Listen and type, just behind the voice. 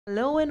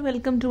Hello and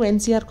welcome to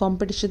NCR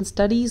competition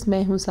studies.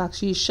 मैं हूं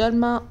साक्षी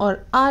शर्मा और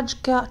आज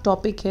का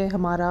टॉपिक है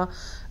हमारा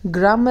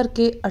ग्रामर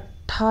के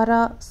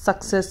 18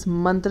 सक्सेस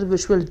मंत्र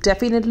which will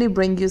definitely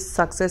bring you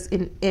success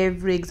in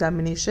every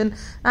examination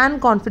and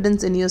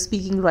confidence in your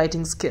speaking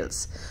writing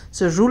skills.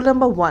 So rule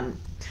number 1,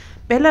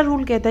 पहला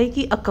रूल कहता है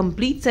कि a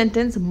complete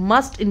sentence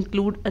must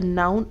include a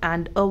noun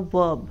and a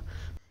verb,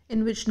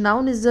 in which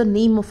noun is the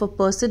name of a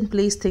person,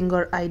 place, thing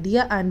or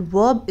idea and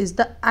verb is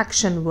the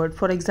action word.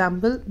 For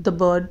example, the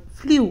bird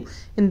flew.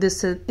 In this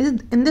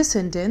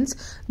sentence,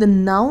 the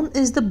noun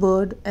is the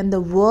bird and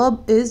the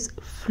verb is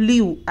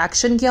flew.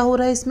 Action क्या हो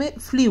रहा है इसमें?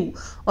 Flew.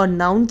 और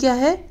noun क्या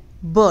है?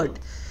 Bird.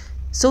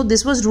 So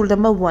this was rule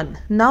number 1.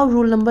 Now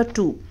rule number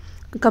 2.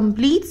 A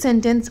complete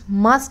sentence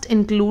must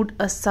include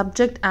a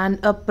subject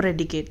and a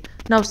predicate.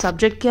 Now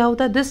subject क्या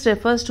होता है? This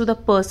refers to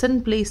the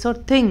person, place or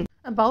thing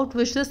about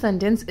which the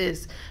sentence is,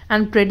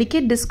 and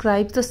predicate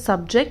describes the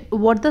subject,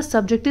 what the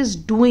subject is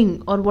doing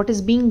or what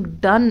is being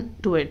done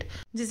to it.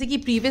 जैसे कि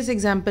previous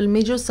example में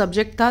जो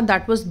subject था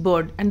that was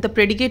bird and the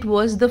predicate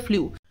was the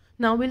flew.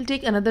 Now we'll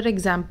take another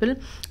example.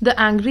 The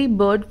angry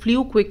bird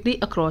flew quickly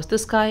across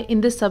the sky.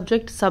 In this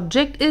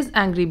subject is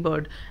angry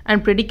bird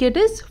and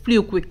predicate is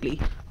flew quickly.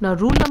 Now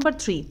rule number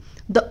 3.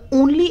 The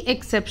only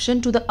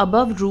exception to the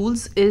above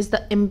rules is the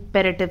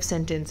imperative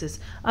sentences.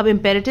 अब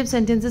imperative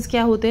sentences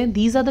क्या होते हैं?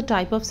 These are the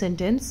type of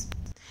sentence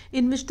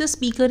in which the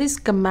speaker is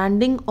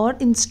commanding or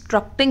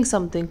instructing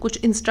something.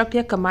 कुछ instruct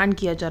या command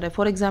किया जा रहा है.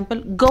 For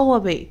example, go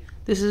away.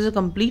 This is a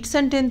complete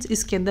sentence.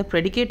 इसके अंदर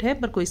प्रेडिकेट है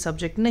पर कोई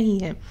सब्जेक्ट नहीं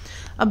है.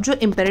 अब जो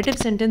इम्पेरेटिव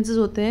सेंटेंसेस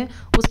होते हैं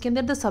उसके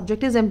अंदर the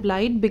subject is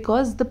implied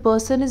because the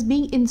person is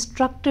being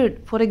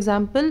instructed. For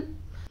example,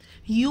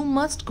 you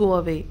must go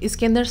away.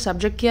 इसके अंदर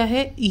सब्जेक्ट क्या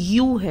है?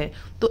 यू है.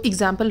 तो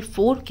एग्जाम्पल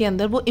 4 के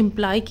अंदर वो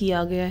इम्प्लाई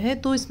किया गया है,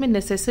 तो इसमें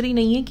नेसेसरी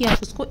नहीं है कि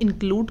आप उसको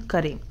इंक्लूड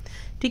करें.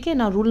 ठीक है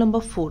ना. Rule number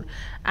 4,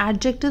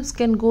 adjectives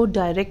can go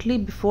directly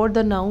before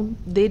the noun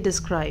they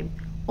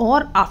describe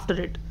और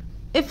after it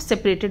if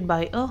separated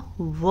by a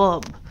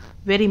verb.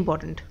 Very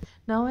important.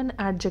 Now an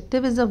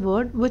adjective is a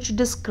word which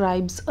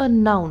describes a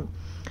noun.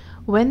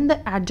 When the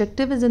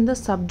adjective is in the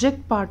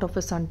subject part of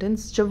a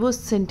sentence, जब वो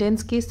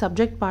sentence के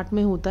subject part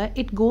में होता है,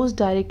 it goes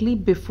directly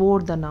before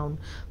the noun.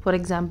 For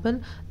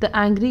example, the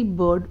angry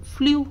bird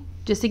flew.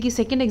 जैसे कि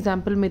second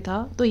example में था,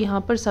 तो यहाँ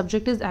पर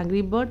subject is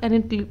angry bird and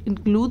it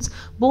includes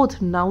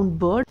both noun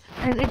bird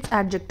and it's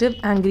adjective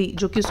angry,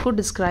 जो कि उसको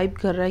डिस्क्राइब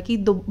कर रहा है कि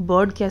द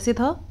बर्ड कैसे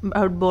था.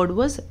 Bird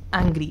was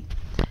angry.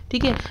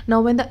 ठीक है.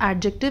 Now when the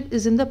adjective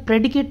is in the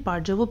predicate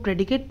part, जब वो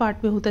प्रेडिकेट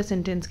पार्ट में होता है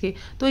सेंटेंस के,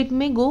 तो it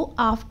may go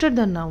after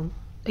the noun.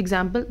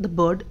 Example, the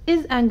bird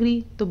is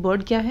angry. तो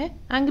बर्ड क्या है?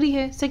 एंग्री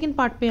है. सेकेंड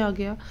पार्ट पे आ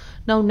गया.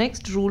 Now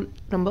next rule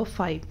number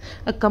 5,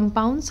 a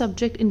compound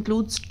subject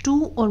includes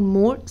 2 और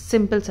मोर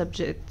सिंपल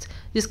सब्जेक्ट्स.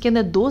 जिसके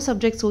अंदर 2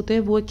 सब्जेक्ट्स होते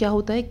हैं वो क्या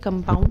होता है?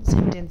 कंपाउंड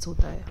सेंटेंस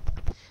होता है.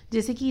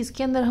 जैसे कि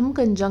इसके अंदर हम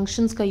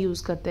कंजंक्शंस का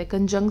यूज़ करते हैं.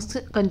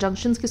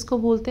 कंजंक्शंस किसको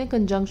बोलते हैं?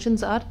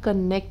 कंजंक्शंस आर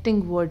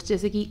कनेक्टिंग वर्ड्स,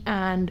 जैसे कि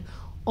एंड,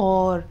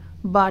 और,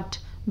 बट,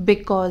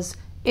 बिकॉज,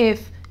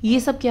 इफ. ये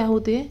सब क्या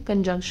होते हैं?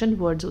 कंजंक्शन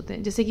वर्ड्स होते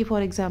हैं. जैसे कि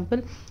for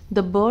example, the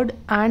bird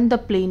and the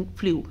plane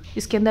flu.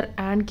 इसके अंदर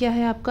एंड क्या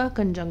है? आपका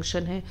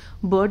कंजंक्शन है.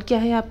 बर्ड क्या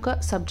है? आपका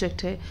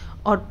सब्जेक्ट है.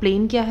 और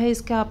प्लेन क्या है?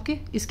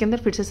 इसके अंदर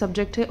फिर से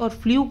सब्जेक्ट है. और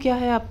फ्लू क्या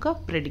है? आपका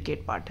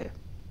प्रेडिकेट पार्ट है.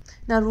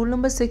 Now rule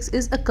number 6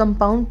 is a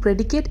compound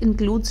predicate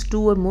includes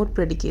 2 or more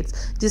predicates.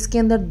 जिसके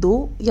अंदर 2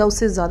 या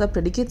उससे ज़्यादा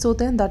predicates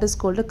होते हैं, that is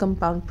called a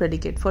compound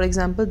predicate. For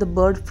example, the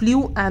bird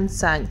flew and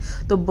sang.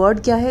 तो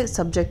bird क्या है?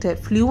 subject है.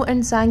 flew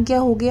and sang क्या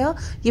हो गया?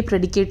 ये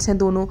predicates हैं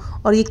दोनों.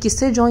 और ये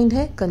किससे joined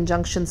है?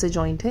 conjunction से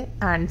joined है,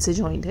 and से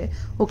joined है.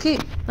 Okay.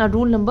 Now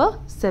rule number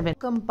 7.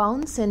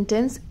 Compound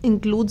sentence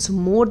includes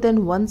more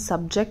than one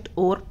subject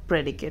or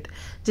predicate.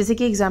 जैसे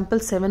कि example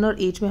 7 और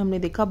 8 में हमने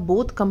देखा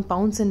both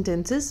compound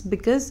sentences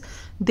because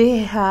they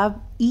have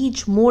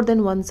each more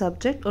than one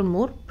subject or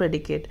more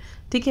predicate.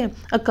 ठीक है.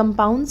 A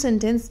compound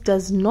sentence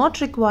does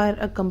not require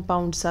a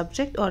compound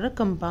subject or a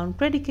compound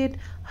predicate.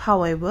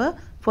 However,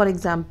 for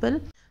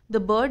example, the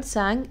bird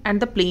sang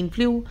and the plane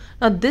flew.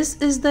 Now this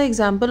is the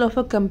example of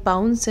a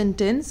compound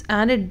sentence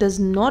and it does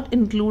not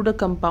include a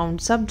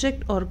compound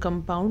subject or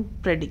compound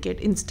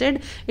predicate. Instead,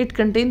 it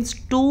contains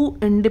 2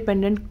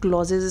 independent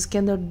clauses. इसके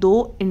अंदर 2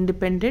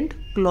 independent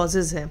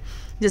clauses हैं.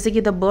 जैसे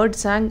कि the bird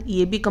सैंग,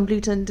 ये भी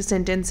complete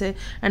sentence है,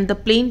 and the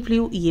plane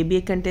flu, ये भी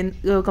एक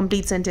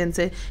कंप्लीट सेंटेंस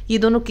है. ये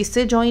दोनों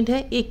किससे जॉइंट है?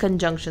 एक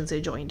कंजंक्शन से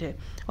जॉइंट है.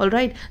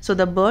 Alright. So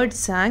the bird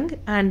सैंग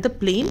and the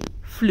plane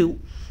flu.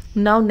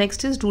 Now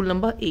next is rule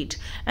number 8.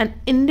 An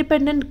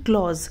independent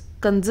clause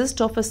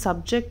consists of a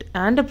subject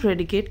and a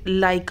predicate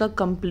like a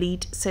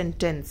complete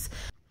sentence.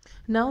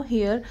 Now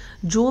here,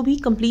 जो भी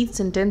complete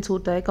sentence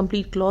होता है,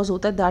 complete clause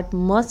होता है, that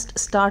must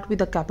start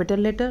with a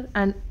capital letter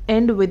and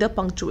end with a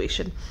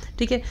punctuation.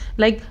 ठीक है.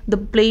 Like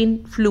the plane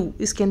flew,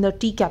 इसके अंदर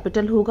T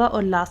capital होगा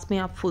और last में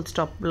आप full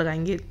stop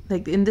लगाएंगे.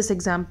 Like in this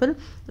example,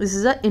 this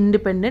is a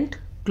independent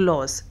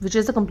clause, which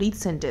is a complete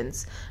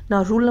sentence.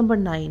 Now rule number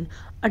 9,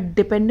 a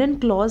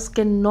dependent clause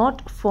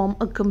cannot form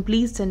a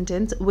complete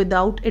sentence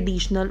without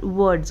additional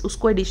words.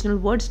 उसको additional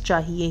words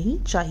चाहिए ही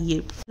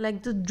चाहिए.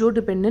 Like the जो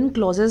dependent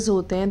clauses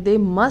होते हैं, they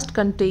must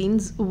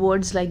contains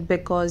words like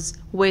because,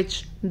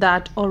 which,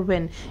 that or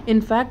when.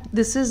 In fact,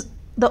 this is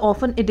the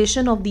often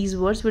addition of these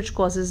words which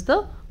causes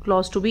the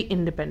clause to be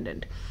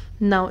independent.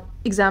 Now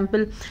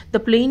example, the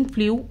plane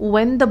flew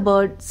when the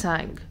bird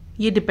sang.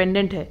 ये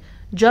dependent है.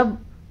 जब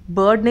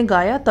bird ने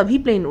गाया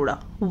तभी plane उड़ा.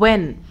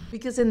 When?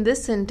 Because in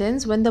this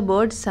sentence, when the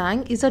bird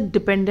sang is a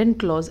dependent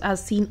clause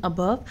as seen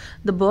above.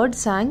 The bird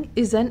sang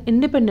is an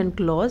independent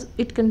clause.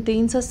 It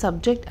contains a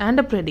subject and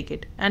a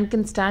predicate and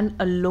can stand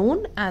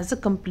alone as a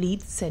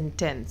complete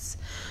sentence.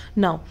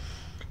 Now,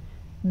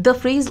 the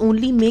phrase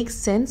only makes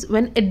sense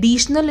when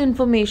additional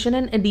information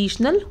and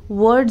additional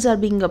words are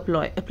being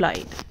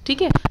applied.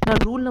 ठीक है? Now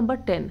rule number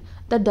 10.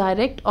 The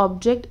direct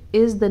object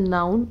is the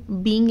noun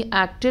being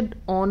acted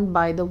on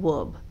by the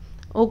verb.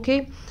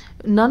 Okay?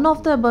 None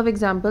of the above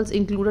examples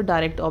include a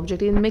direct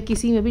object. इनमें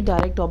किसी में भी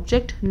direct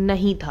object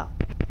नहीं था.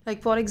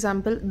 Like for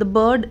example, the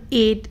bird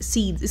ate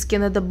seeds. इसके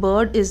अंदर the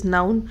bird is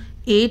noun,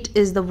 ate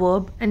is the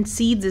verb and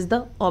seeds is the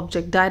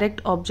object,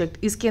 direct object.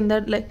 इसके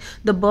अंदर like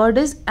the bird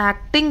is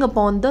acting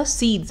upon the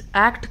seeds.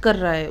 Act कर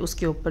रहा है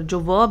उसके ऊपर.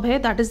 जो verb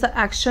है that is the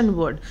action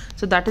word.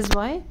 So that is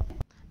why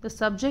the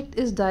subject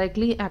is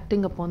directly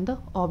acting upon the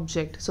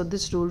object. So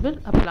this rule will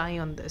apply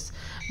on this.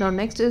 Now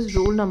next is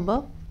rule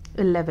number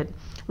 11.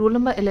 Rule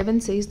number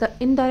 11 says the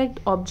indirect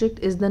object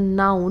is the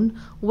noun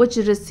which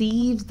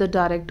receives the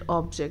direct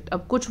object.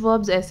 अब कुछ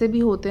verbs ऐसे भी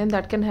होते हैं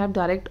that can have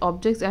direct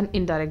objects and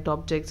indirect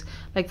objects.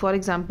 Like for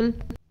example,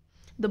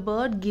 the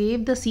bird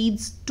gave the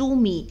seeds to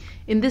me.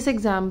 In this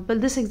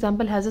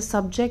example has a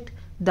subject,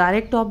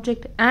 direct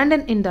object and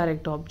an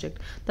indirect object.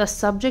 The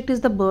subject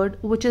is the bird,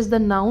 which is the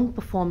noun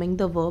performing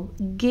the verb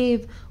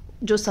gave.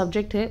 जो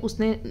subject है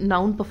उसने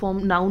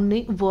noun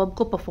ने verb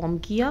को perform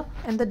किया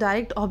and the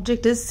direct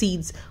object is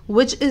seeds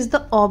which is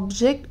the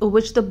object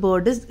which the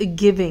bird is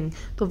giving.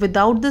 तो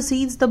without the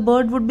seeds the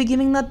bird would be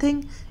giving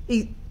nothing.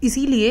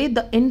 इसीलिए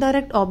the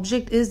indirect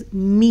object is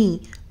me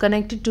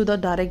connected to the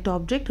direct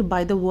object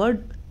by the word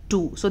to.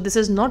 So this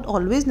is not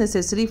always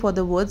necessary for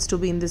the words to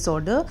be in this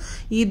order.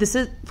 This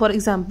is, for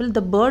example,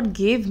 the bird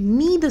gave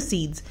me the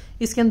seeds.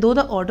 Though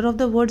the order of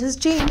the words is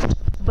changed,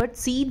 but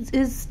seeds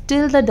is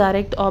still the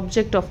direct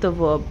object of the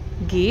verb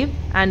gave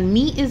and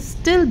me is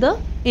still the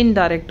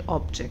indirect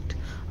object.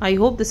 I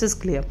hope this is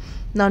clear.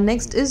 Now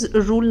next is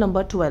rule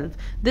number 12.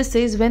 This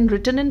says when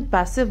written in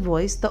passive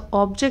voice, the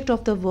object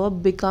of the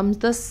verb becomes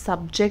the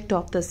subject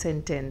of the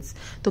sentence.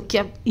 तो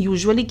क्या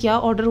usually क्या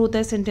order होता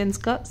है sentence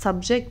का?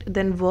 Subject,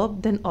 then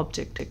verb, then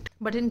object.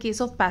 But in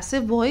case of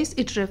passive voice,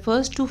 it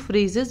refers to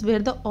phrases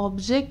where the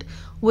object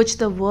which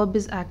the verb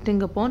is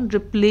acting upon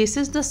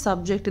replaces the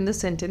subject in the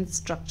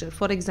sentence structure.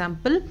 For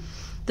example,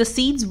 the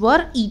seeds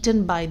were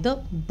eaten by the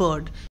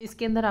bird.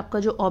 इसके अंदर आपका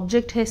जो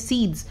object है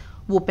seeds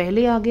वो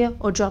पहले आ गया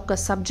और जो आपका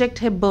सब्जेक्ट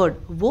है बर्ड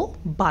वो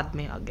बाद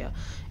में आ गया.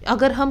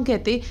 अगर हम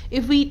कहते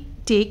if we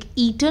take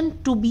eaten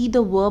to be the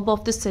verb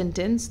of the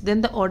sentence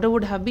then the order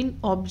would have been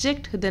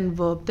object then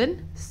verb then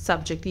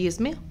subject. ये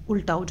इसमें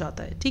उल्टा हो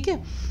जाता है. ठीक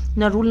है.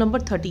 ना rule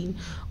number 13.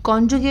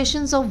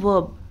 कॉन्जुगेशंस of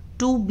verb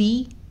to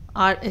be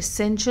are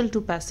essential to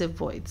passive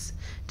voice.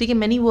 ठीक है.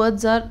 many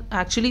words are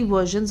actually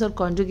versions or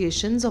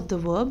conjugations of the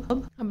verb.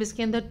 अब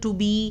इसके अंदर to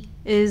be,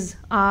 is,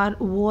 are,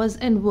 was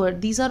and were,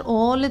 these are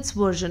all its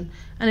version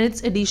and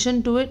its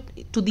addition to it,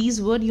 to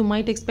these word you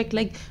might expect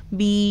like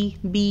be,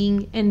 being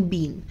and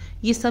been.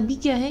 ये सभी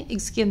क्या है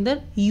इसके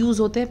अंदर use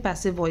होते हैं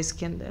passive voice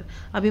के अंदर.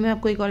 अभी मैं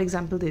आपको एक और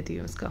एग्जाम्पल देती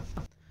हूँ इसका.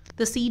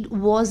 The seed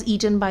was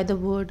eaten by the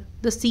bird.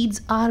 The seeds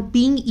are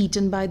being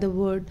eaten by the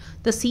bird.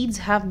 The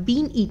seeds have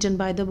been eaten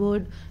by the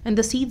bird. And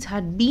the seeds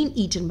had been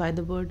eaten by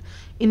the bird.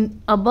 In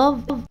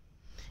above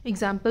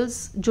examples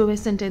जो है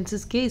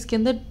sentences के इसके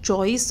अंदर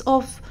choice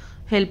of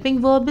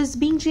helping verb is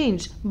being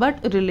changed.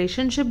 But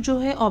relationship जो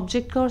है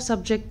object का और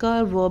subject का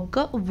और verb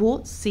का वो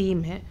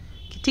same है.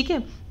 ठीक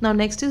है. Now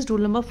next is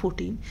rule number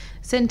 14.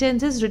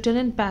 Sentences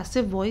written in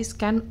passive voice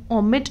can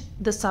omit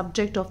the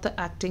subject of the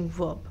acting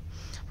verb.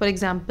 For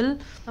example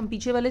हम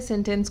पीछे वाले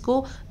सेंटेंस को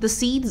द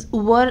सीड्स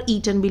वर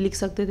ईटन भी लिख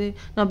सकते थे.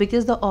 Now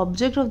because the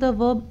object of the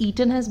verb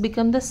eaten has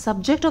become the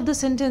subject of the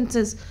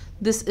sentences,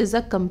 this is a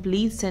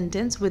complete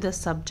sentence with a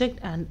subject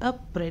and a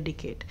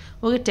predicate.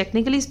 Okay.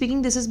 Technically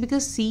speaking this is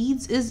because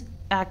seeds is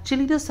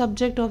actually the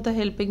subject of the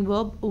helping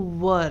verb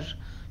वर.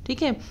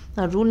 ठीक है.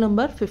 Rule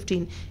number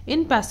 15.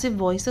 In passive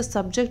voice the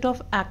subject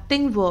of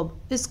acting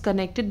verb is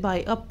connected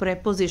by a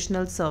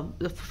prepositional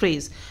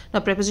phrase.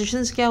 Now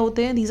prepositions क्या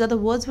होते हैं? These are the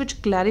words which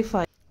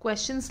clarify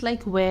questions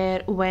like where,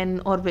 when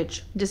or which.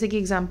 जैसे कि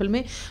example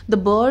में the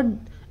bird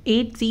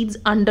ate seeds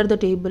under the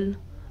table,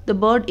 the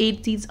bird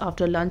ate seeds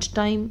after lunch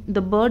time,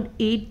 the bird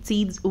ate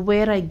seeds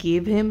where I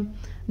gave him,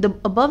 The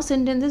above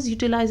sentences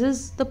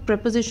utilizes the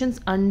prepositions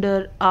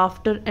under,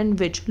 after and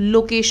which.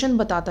 Location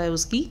बताता है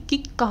उसकी कि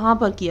कहाँ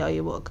पर किया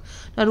ये work.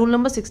 Now rule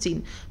number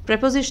 16.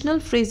 Prepositional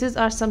phrases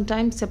are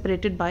sometimes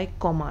separated by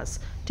commas.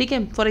 ठीक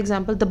है. For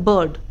example, the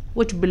bird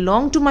which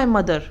belonged to my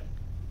mother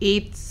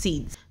ate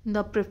seeds.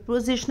 The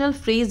prepositional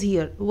phrase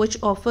here which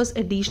offers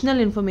additional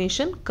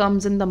information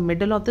comes in the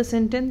middle of the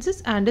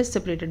sentences and is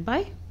separated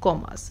by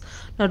commas.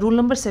 Now rule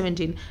number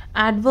 17.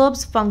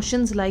 Adverbs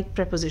functions like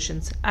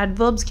prepositions.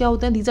 Adverbs क्या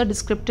होते हैं? These are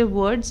descriptive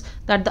words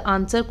that the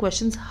answer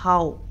questions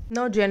how.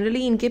 Now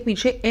generally इनके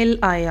पीछे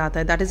li आता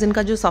है. That is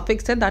इनका जो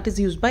suffix है that is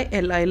used by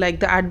li. Like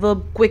the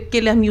adverb quick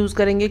के लिए हम use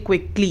करेंगे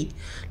quickly.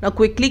 Now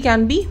quickly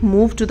can be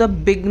moved to the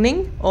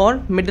beginning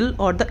or middle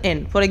or the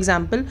end. For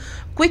example,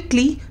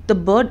 quickly the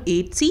bird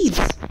ate seeds.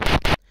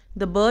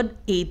 The bird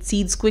ate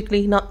seeds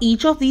quickly. Now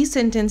each of these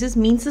sentences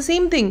means the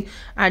same thing.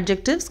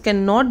 Adjectives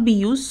cannot be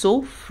used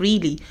so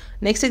freely.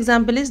 Next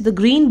example is the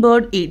green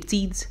bird ate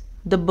seeds.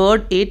 The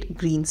bird ate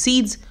green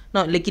seeds.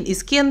 Now लेकिन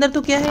इसके अंदर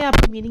तो क्या है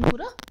आपका meaning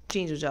पूरा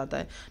change हो जाता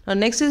है. Now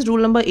next is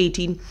rule number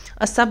 18.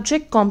 A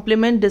subject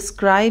complement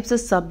describes the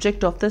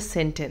subject of the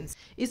sentence.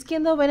 इसके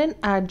अंदर when an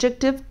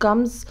adjective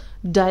comes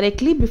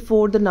directly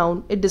before the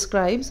noun, it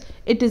describes,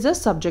 it is a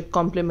subject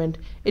complement.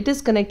 It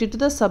is connected to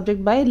the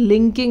subject by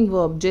linking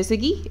verb जैसे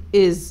कि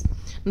is.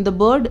 The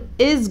bird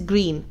is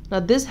green. Now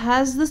this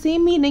has the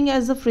same meaning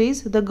as the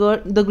phrase the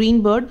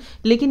green bird.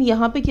 लेकिन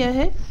यहाँ पे क्या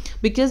है?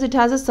 Because it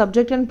has a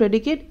subject and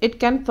predicate, it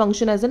can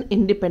function as an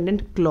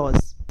independent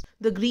clause.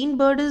 The green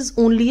bird is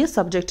only a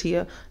subject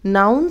here.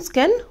 Nouns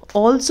can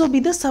also be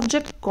the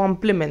subject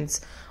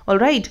complements.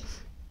 Alright.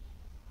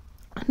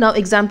 Now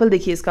example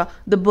देखिए इसका.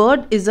 The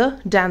bird is a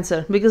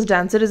dancer. Because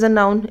dancer is a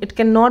noun. It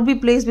cannot be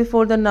placed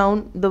before the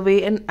noun the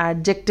way an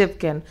adjective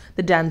can.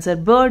 The dancer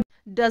bird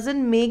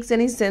doesn't make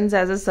any sense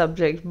as a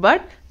subject.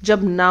 But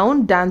जब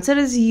noun dancer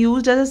is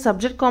used as a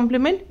subject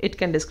complement, it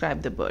can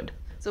describe the bird.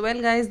 So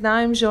well guys, now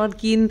I'm sure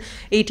कि इन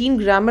 18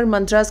 grammar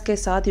mantras के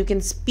साथ you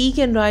can speak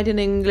and write in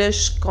English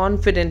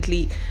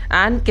confidently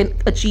and can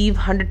achieve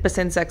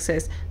 100%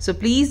 success. So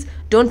please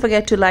don't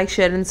forget to like,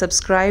 share and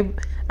subscribe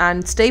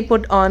and stay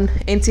put on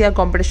NCR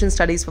competition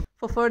studies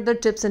for further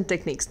tips and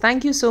techniques.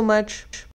 Thank you so much.